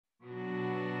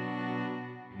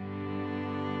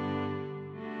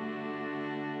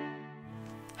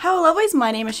Hello lovelies,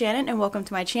 my name is Shannon and welcome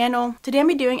to my channel. Today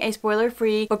I'm doing a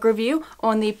spoiler-free book review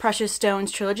on the Precious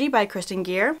Stones trilogy by Kristen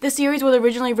Gear. This series was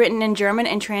originally written in German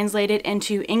and translated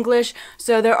into English,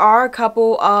 so there are a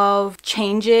couple of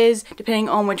changes depending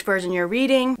on which version you're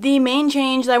reading. The main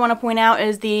change that I want to point out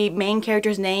is the main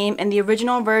character's name. In the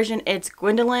original version it's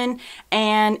Gwendolyn,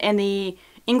 and in the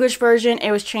English version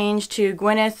it was changed to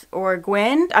Gwyneth or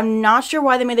Gwen. I'm not sure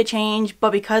why they made the change,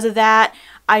 but because of that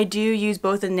I do use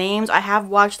both the names. I have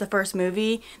watched the first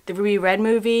movie, the Ruby Red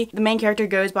movie. The main character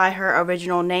goes by her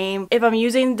original name. If I'm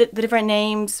using the different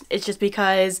names, it's just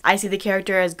because I see the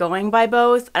character as going by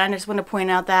both, and I just want to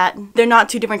point out that they're not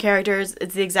two different characters.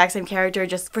 It's the exact same character,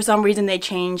 just for some reason they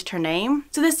changed her name.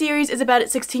 So this series is about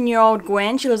 16-year-old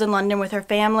Gwen. She lives in London with her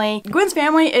family. Gwen's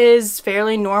family is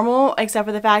fairly normal, except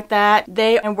for the fact that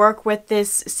they work with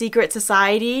this secret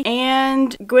society,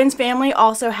 and Gwen's family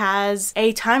also has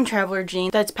a time traveler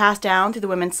gene that's passed down to the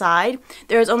women's side.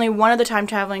 There is only one other time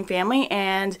traveling family,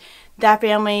 and that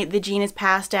family, the gene is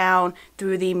passed down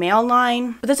through the male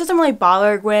line. But this doesn't really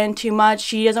bother Gwen too much.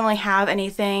 She doesn't really have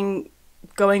anything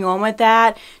going on with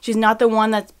that. She's not the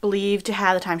one that's believed to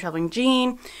have the time traveling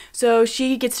gene, so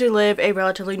she gets to live a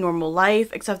relatively normal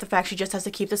life, except the fact she just has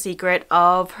to keep the secret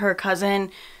of her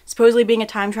cousin supposedly being a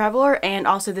time traveler and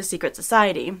also the secret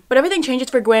society. But everything changes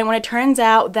for Gwen when it turns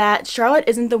out that Charlotte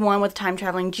isn't the one with the time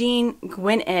traveling gene,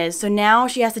 Gwen is. So now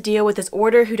she has to deal with this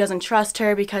order who doesn't trust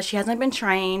her because she hasn't been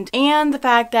trained, and the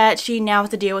fact that she now has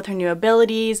to deal with her new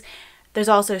abilities. There's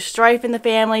also strife in the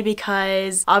family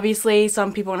because obviously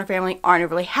some people in her family aren't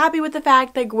really happy with the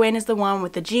fact that Gwen is the one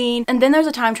with the gene. And then there's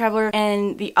a time traveler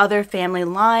in the other family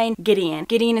line, Gideon.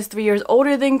 Gideon is 3 years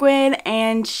older than Gwen,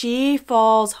 and she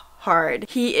falls hard.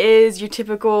 He is your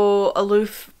typical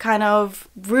aloof kind of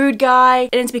rude guy,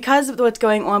 and it's because of what's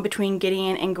going on between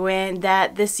Gideon and Gwen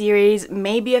that this series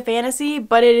may be a fantasy,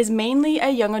 but it is mainly a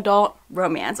young adult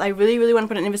romance. I really want to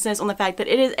put an emphasis on the fact that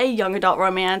it is a young adult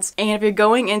romance, and if you're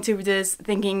going into this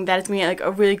thinking that it's gonna be like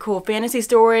a really cool fantasy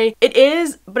story, it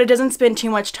is, but it doesn't spend too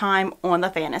much time on the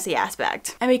fantasy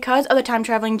aspect. And because of the time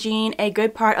traveling gene, a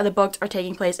good part of the books are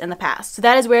taking place in the past, so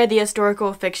that is where the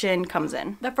historical fiction comes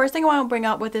in. The first thing I want to bring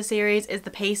up with this series is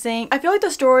the pacing. I feel like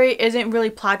the story isn't really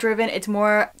plot driven. It's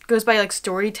more goes by like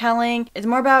storytelling. It's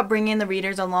more about bringing the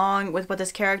readers along with what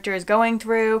this character is going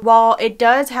through. While it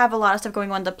does have a lot of stuff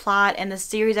going on in the plot, and the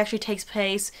series actually takes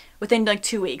place within like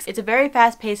 2 weeks. It's a very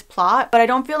fast-paced plot, but I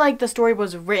don't feel like the story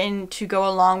was written to go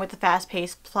along with the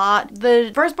fast-paced plot.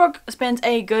 The first book spends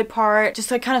a good part just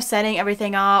like kind of setting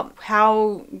everything up,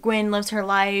 how Gwen lives her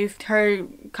life, her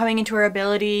coming into her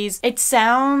abilities. It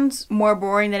sounds more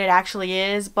boring than it actually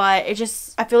is, but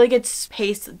I feel like it's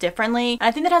paced differently. And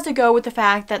I think that has to go with the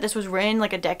fact that this was written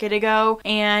like a decade ago,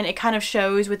 and it kind of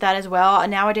shows with that as well. And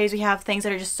nowadays we have things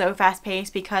that are just so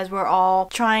fast-paced because we're all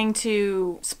trying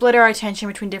to split our attention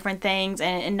between different things,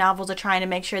 and novels are trying to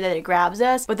make sure that it grabs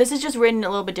us. But this is just written a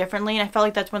little bit differently, and I felt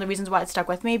like that's one of the reasons why it stuck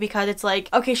with me, because it's like,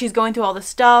 okay, she's going through all this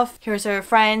stuff, here's her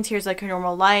friends, here's like her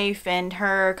normal life and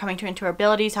her coming into her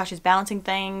abilities, how she's balancing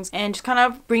things, and just kind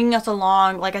of bringing us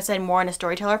along, like I said, more in a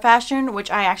storyteller fashion, which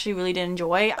I actually really did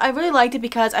enjoy. I really liked it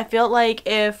because I felt like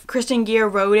if Kristen Gear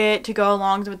wrote it to go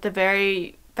along with the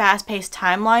very fast-paced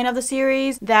timeline of the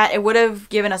series, that it would have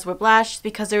given us whiplash,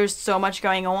 because there's so much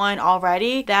going on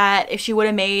already that if she would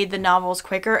have made the novels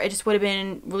quicker, it just would have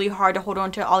been really hard to hold on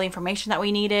to all the information that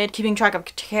we needed, keeping track of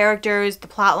characters, the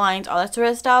plot lines, all that sort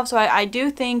of stuff. So I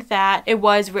do think that it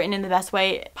was written in the best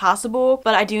way possible,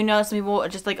 but I do know some people are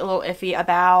just like a little iffy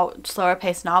about slower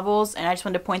paced novels, and I just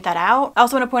wanted to point that out. I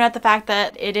also want to point out the fact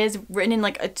that it is written in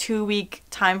like a 2-week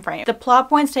time frame. The plot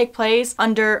points take place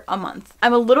under a month.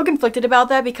 I'm a little conflicted about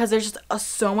that because there's just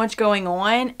so much going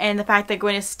on, and the fact that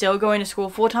Gwen is still going to school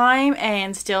full time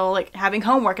and still like having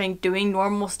homework and doing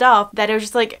normal stuff, that it was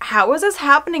just like, how is this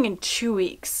happening in 2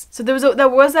 weeks? So there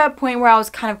was that point where I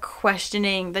was kind of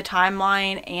questioning the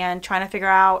timeline and trying to figure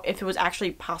out if it was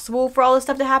actually possible for all this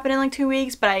stuff to happen in like 2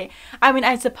 weeks. But I mean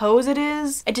I suppose it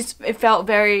is. It felt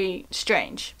very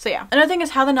strange. So yeah. Another thing is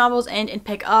how the novels end and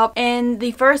pick up. In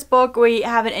the first book we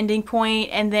have an ending point,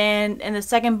 and then in the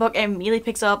second book it immediately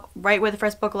picks up right where the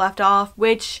first book left off,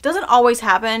 which doesn't always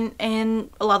happen in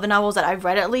a lot of the novels that I've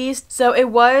read at least. So it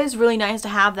was really nice to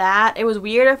have that. It was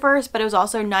weird at first, but it was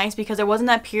also nice because there wasn't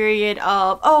that period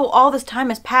of, oh, all this time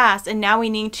has passed and now we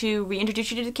need to reintroduce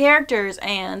you to the characters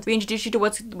and reintroduce you to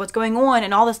what's going on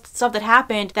and all this stuff that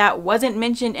happened that wasn't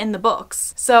mentioned in the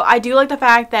books. So I do like the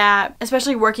fact that,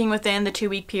 especially working within the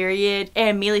 2-week period, it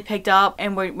immediately picked up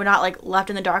and we're not like left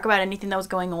in the dark about anything that was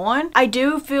going on. I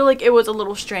do feel like it was a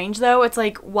little strange though. It's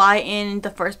like, why end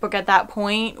end the first book at that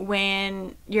point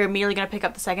when you're immediately going to pick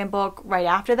up the second book right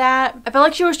after that. I felt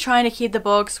like she was trying to keep the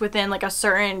books within like a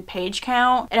certain page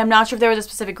count, and I'm not sure if there was a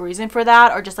specific reason for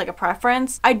that or just like a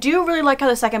preference. I do really like how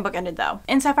the second book ended though.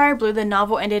 In Sapphire Blue, the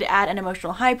novel ended at an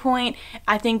emotional high point.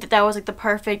 I think that that was like the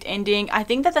perfect ending. I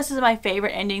think that this is my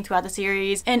favorite ending throughout the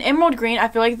series. In Emerald Green, I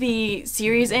feel like the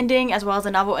series ending as well as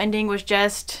the novel ending was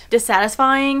just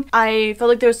dissatisfying. I felt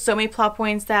like there was so many plot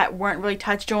points that weren't really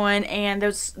touched on, and there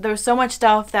was so much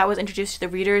stuff that was introduced to the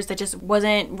readers that just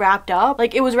wasn't wrapped up.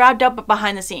 Like, it was wrapped up but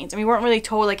behind the scenes, and we weren't really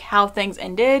told like how things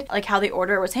ended, like how the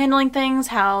Order was handling things,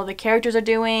 how the characters are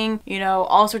doing, you know,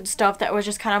 all sorts of stuff that was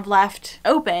just kind of left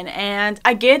open. And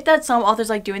I get that some authors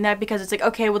like doing that because it's like,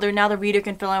 okay, well, now the reader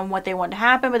can fill in what they want to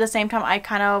happen, but at the same time I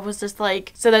kind of was just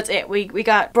like, so that's it, we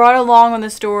got brought along on the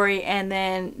story and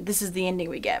then this is the ending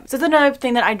we get. So that's another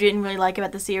thing that I didn't really like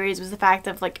about the series, was the fact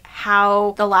of like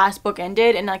how the last book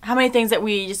ended and like how many things that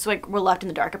we just like were left in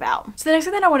the dark about. So the next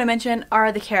thing that I want to mention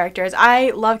are the characters.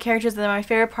 I love characters. They're my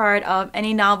favorite part of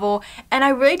any novel, and I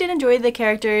really did enjoy the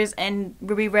characters in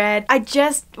Ruby Red. I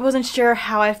just wasn't sure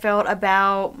how I felt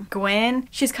about Gwen.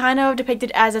 She's kind of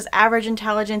depicted as this average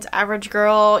intelligence, average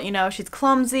girl, you know, she's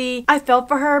clumsy. I felt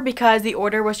for her because the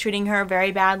Order was treating her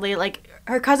very badly. Like,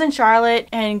 her cousin Charlotte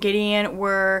and Gideon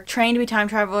were trained to be time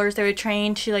travelers. They were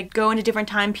trained to like go into different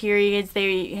time periods.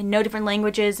 They know different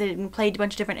languages and played a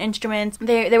bunch of different instruments.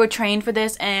 They were trained for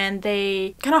this, and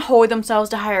they kind of hold themselves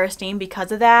to higher esteem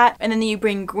because of that. And then you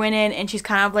bring Gwen in, and she's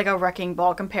kind of like a wrecking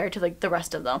ball compared to like the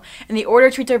rest of them. And the Order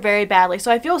treats her very badly.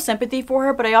 So I feel sympathy for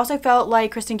her, but I also felt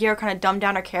like Kristen Gear kind of dumbed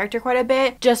down her character quite a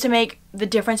bit just to make the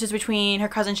differences between her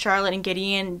cousin Charlotte and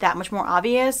Gideon that much more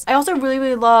obvious. I also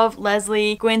really love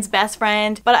Leslie, Gwen's best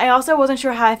friend, but I also wasn't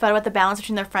sure how I felt about the balance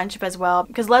between their friendship as well,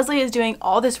 because Leslie is doing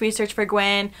all this research for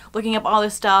Gwen, looking up all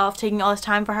this stuff, taking all this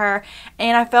time for her,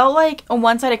 and I felt like on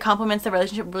one side it complements the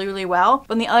relationship really well,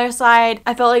 but on the other side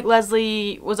I felt like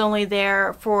Leslie was only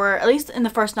there for, at least in the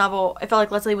first novel, I felt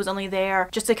like Leslie was only there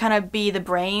just to kind of be the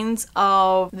brains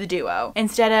of the duo,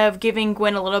 instead of giving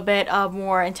Gwen a little bit of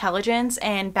more intelligence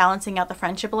and balancing out the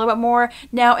friendship a little bit more.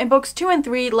 Now in books 2 and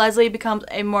 3, Leslie becomes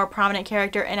a more prominent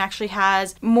character and actually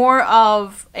has more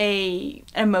of an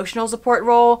emotional support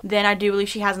role than I do believe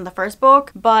she has in the first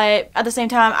book. But at the same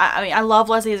time, I mean, I love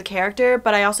Leslie as a character,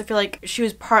 but I also feel like she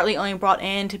was partly only brought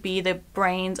in to be the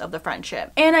brains of the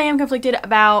friendship. And I am conflicted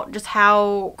about just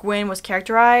how Gwen was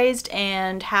characterized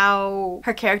and how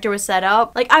her character was set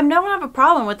up. Like, I don't have a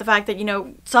problem with the fact that, you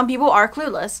know, some people are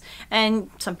clueless and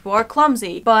some people are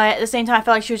clumsy, but at the same time I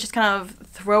felt like she was just kind of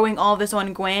throwing all this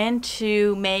on Gwen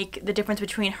to make the difference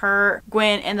between her,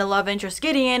 Gwen, and the love interest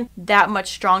Gideon that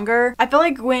much stronger. I feel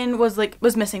like Gwen was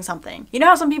missing something. You know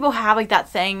how some people have like that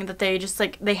thing that they just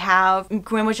like, they have,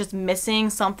 Gwen was just missing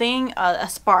something, a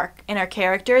spark in her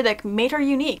character that made her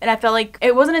unique. And I felt like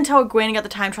it wasn't until Gwen got the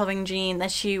time traveling gene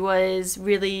that she was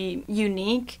really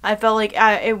unique. I felt like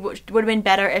it would have been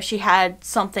better if she had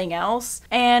something else.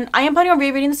 And I am planning on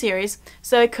rereading the series,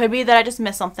 so it could be that I just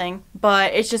missed something,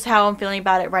 but it's just how I'm feeling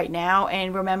about it right now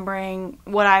and remembering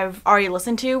what I've already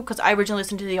listened to, because I originally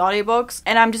listened to the audiobooks,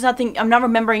 and I'm not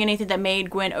remembering anything that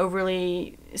made Gwen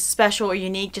overly special or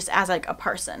unique just as like a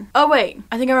person. Oh wait,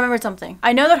 I think I remembered something.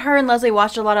 I know that her and Leslie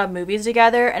watched a lot of movies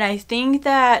together, and I think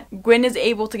that Gwen is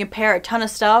able to compare a ton of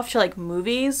stuff to like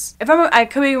movies. I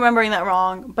could be remembering that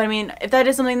wrong, but I mean, if that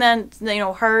is something that, you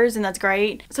know, hers, and that's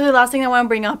great. So the last thing I want to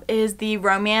bring up is the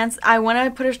romance. I want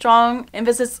to put a strong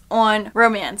emphasis on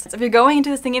romance. If you're going into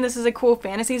this thinking this is a cool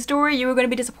fantasy story, you are going to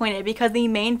be disappointed, because the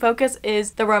main focus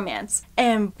is the romance.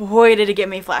 And boy, did it give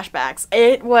me flashbacks.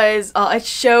 It was, it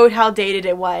showed how dated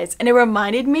it was, and it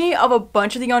reminded me of a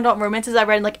bunch of the young adult romances I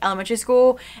read in like elementary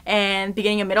school and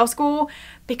beginning of middle school,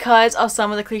 because of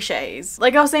some of the cliches.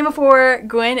 Like I was saying before,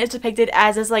 Gwen is depicted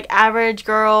as this like average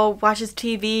girl, watches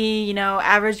TV, you know,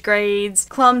 average grades,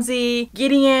 clumsy.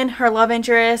 Gideon, her love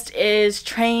interest, is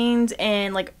trained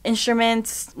in like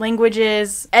instruments,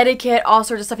 languages, etiquette, all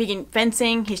sorts of stuff. He can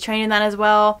fencing, he's trained in that as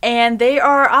well. And they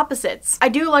are opposites. I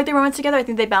do like their romance together. I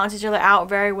think they balance each other out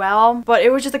very well, but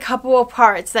it was just a couple of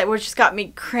parts that just got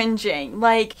me cringing.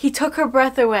 Like, he took her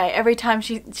breath away every time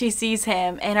she sees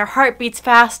him, and her heart beats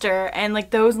faster, and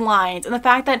like those lines, and the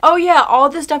fact that, oh yeah, all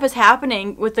this stuff is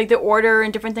happening with like the Order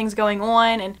and different things going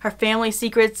on and her family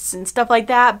secrets and stuff like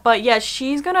that, but yeah,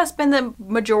 she's gonna spend the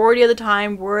majority of the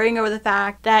time worrying over the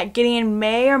fact that Gideon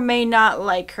may or may not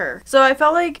like her. So I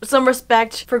felt like some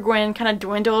respect for Gwen kind of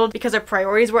dwindled because her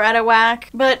priorities were out of whack,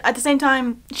 but at the same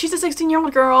time, she's a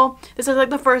 16-year-old girl. This is like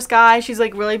the first guy she's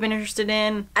like really been interested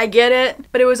in. I get it,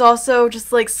 but it was also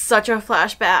just like such a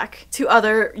flashback to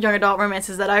other young adult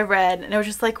romances that I read, and it was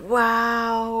just like, wow.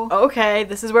 wow, okay,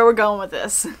 this is where we're going with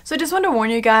this. So I just want to warn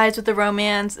you guys with the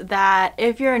romance that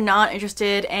if you're not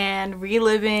interested in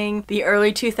reliving the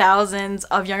early 2000s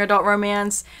of young adult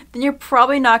romance, then you're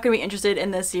probably not going to be interested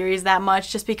in this series that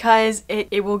much, just because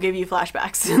it will give you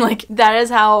flashbacks. Like, that is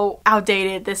how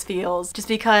outdated this feels, just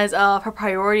because of her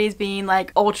priorities being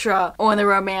like ultra on the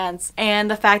romance, and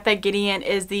the fact that Gideon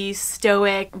is the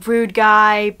stoic, rude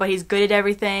guy, but he's good at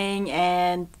everything,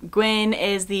 and Gwen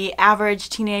is the average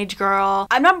teenage girl.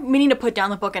 I'm not meaning to put down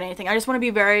the book and anything. I just want to be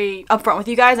very upfront with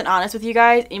you guys and honest with you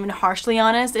guys, even harshly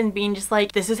honest, and being just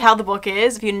like, this is how the book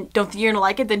is. If you don't think you're gonna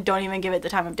like it, then don't even give it the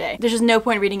time of day. There's just no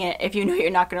point reading it if you know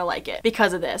you're not gonna like it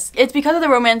because of this. It's because of the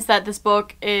romance that this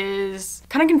book is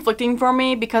kind of conflicting for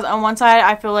me, because on one side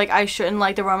I feel like I shouldn't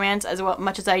like the romance as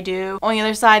much as I do. On the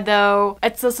other side though,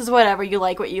 this is whatever, you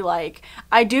like what you like.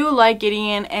 I do like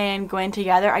Gideon and Gwen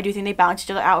together. I do think they balance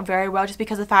each other out very well, just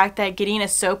because of the fact that Gideon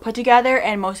is so put together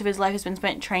and most of his life has been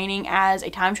spent training as a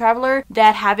time traveler,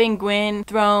 that having Gwen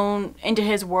thrown into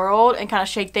his world and kind of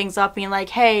shake things up, being like,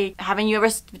 hey, haven't you ever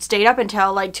stayed up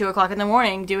until like 2 o'clock in the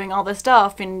morning doing all this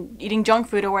stuff and eating junk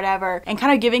food or whatever, and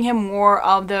kind of giving him more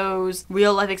of those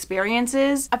real life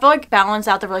experiences, I feel like balanced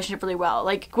out the relationship really well.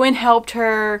 Like, Gwen helped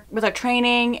her with her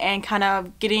training and kind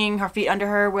of getting her feet under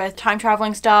her with time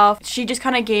traveling stuff. She just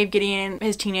kind of gave Gideon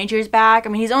his teenage years back. I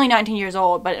mean, he's only 19 years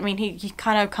old, but I mean, he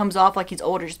kind of comes off like he's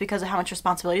older just because of how much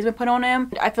responsibility has been put on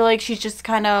him. I feel like she's just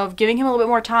kind of giving him a little bit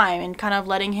more time and kind of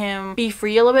letting him be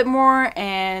free a little bit more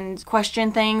and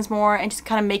question things more, and just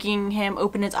kind of making him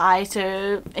open his eyes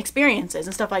to experiences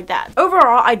and stuff like that.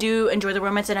 Overall, I do enjoy the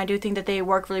romance, and I do think that they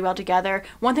work really well together.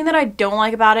 One thing that I don't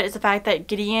like about it is the fact that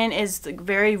Gideon is like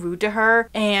very rude to her,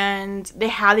 and they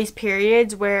have these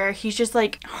periods where he's just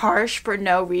like harsh for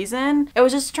no reason. It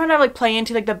was just trying to like play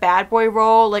into like the bad boy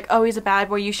role, like, oh, he's a bad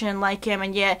boy, you shouldn't like him,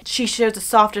 and yet she shows a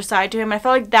softer side to him. I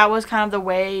felt like that was kind of the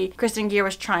way Kristen Gear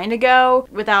was trying to go,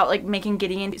 without like making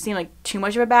Gideon seem like too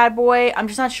much of a bad boy. I'm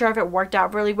just not sure if it worked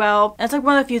out really well. And it's like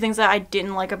one of the few things that I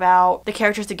didn't like about the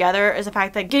characters together, is the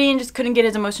fact that Gideon just couldn't get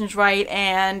his emotions right,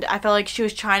 and I felt like she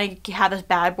was trying to have this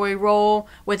bad boy role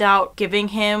without giving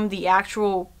him the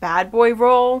actual bad boy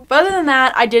role. But other than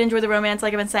that, I did enjoy the romance,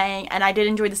 like I've been saying, and I did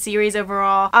enjoy the series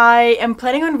overall. I am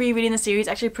planning on rereading the series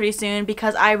actually pretty soon,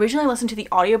 because I originally listened to the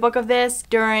audiobook of this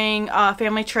during a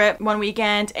family trip one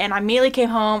weekend, and I immediately came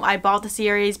home. I bought the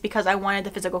series because I wanted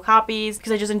the physical copies,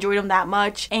 because I just enjoyed them that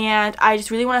much, and I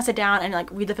just really want to sit down and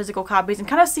like read the physical copies and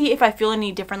kind of see if I feel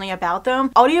any differently about them.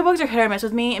 Audiobooks are hit or miss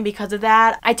with me, and because of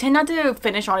that, I tend not to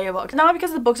finish audiobooks. Not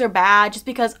because the books are bad, just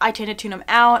because I tend to tune them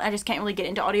out. I just can't really get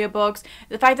into audiobooks.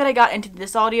 The fact that I got into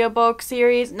this audiobook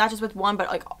series, not just with one, but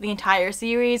like the entire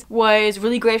series, was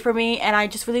really great for me, and I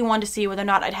just really wanted to see whether or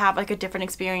not I'd have like a different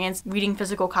experience reading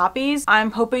physical copies.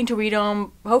 I'm hoping to read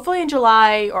them hopefully in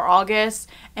July or August,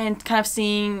 and kind of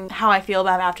seeing how I feel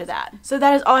about them after that. So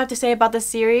that is all I have to say about this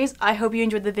series. I hope you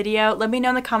enjoyed the video. Let me know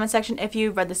in the comment section if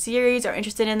you've read the series or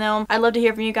interested in them. I'd love to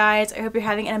hear from you guys. I hope you're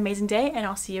having an amazing day, and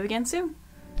I'll see you again soon.